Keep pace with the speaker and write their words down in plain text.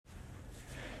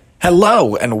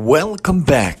Hello and welcome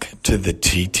back to the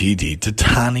TTD,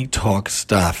 Tani Talk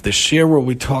Daf, the share where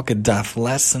we talk a daf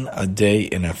lesson a day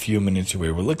in a few minutes away.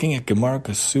 We're looking at Gemara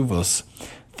Kesuvos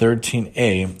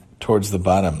 13a towards the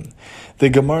bottom. The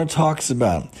Gemara talks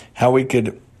about how we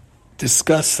could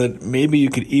discuss that maybe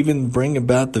you could even bring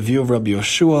about the view of Rabbi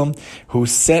Yoshua, who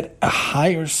set a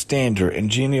higher standard in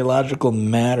genealogical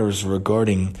matters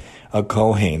regarding a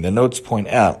Kohen. The notes point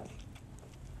out,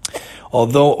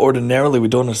 although ordinarily we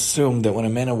don't assume that when a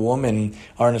man and woman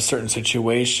are in a certain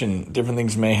situation, different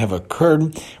things may have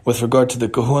occurred. With regard to the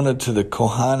kahuna, to the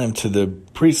kohanim, to the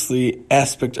priestly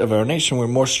aspect of our nation, we're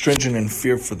more stringent and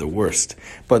fear for the worst.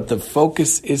 But the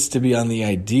focus is to be on the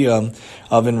idea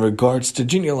of, in regards to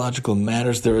genealogical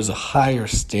matters, there is a higher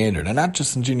standard. And not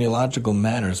just in genealogical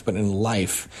matters, but in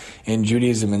life, in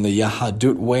Judaism, in the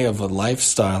Yahadut way of a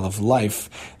lifestyle of life,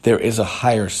 there is a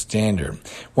higher standard.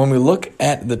 When we look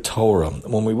at the Torah,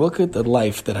 when we look at the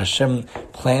life that Hashem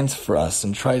plans for us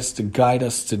and tries to guide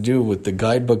us to do with the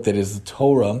guidebook that is the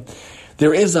Torah,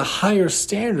 there is a higher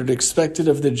standard expected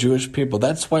of the Jewish people.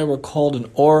 That's why we're called an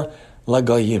Or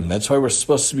Lagayim. That's why we're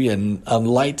supposed to be a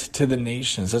light to the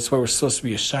nations. That's why we're supposed to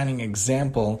be a shining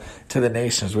example to the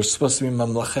nations. We're supposed to be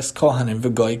Mamlaches Kohanim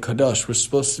V'Goy Kadosh. We're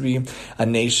supposed to be a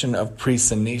nation of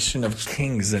priests, a nation of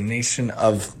kings, a nation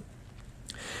of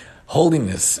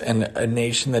holiness, and a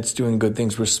nation that's doing good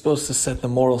things. We're supposed to set the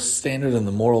moral standard and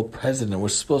the moral precedent. We're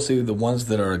supposed to be the ones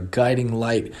that are a guiding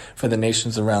light for the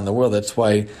nations around the world. That's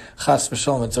why, chas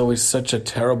v'shalom, it's always such a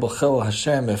terrible chil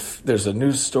Hashem if there's a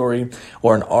news story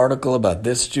or an article about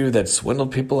this Jew that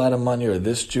swindled people out of money, or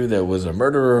this Jew that was a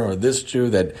murderer, or this Jew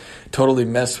that totally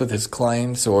messed with his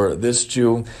clients, or this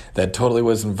Jew that totally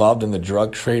was involved in the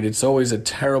drug trade. It's always a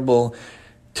terrible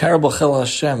chil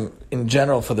Hashem in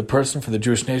general for the person, for the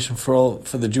Jewish nation, for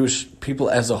the Jewish people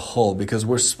as a whole, because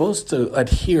we're supposed to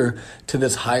adhere to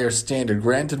this higher standard.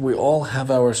 Granted, we all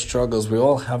have our struggles, we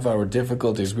all have our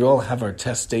difficulties, we all have our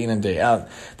tests day in and day out.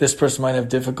 This person might have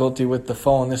difficulty with the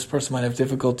phone, this person might have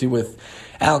difficulty with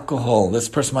alcohol, this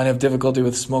person might have difficulty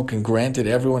with smoking. Granted,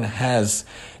 everyone has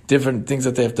different things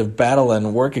that they have to battle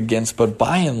and work against, but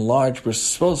by and large, we're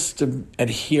supposed to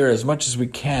adhere as much as we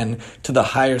can to the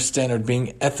higher standard,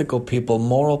 being ethical people,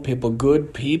 moral people,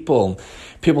 good people,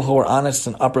 people who are honest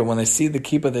and upright. When they see the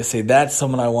kippah, they say, that's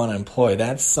someone I want to employ.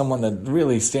 That's someone that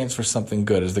really stands for something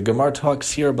good. As the Gemara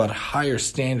talks here about higher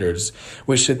standards,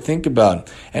 we should think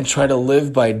about and try to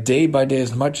live by day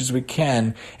as much as we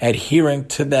can, adhering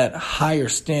to that higher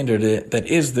standard that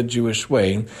is the Jewish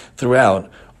way throughout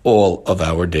all of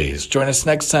our days. Join us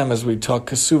next time as we talk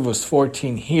Kesuvos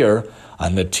 14 here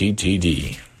on the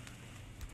TTD.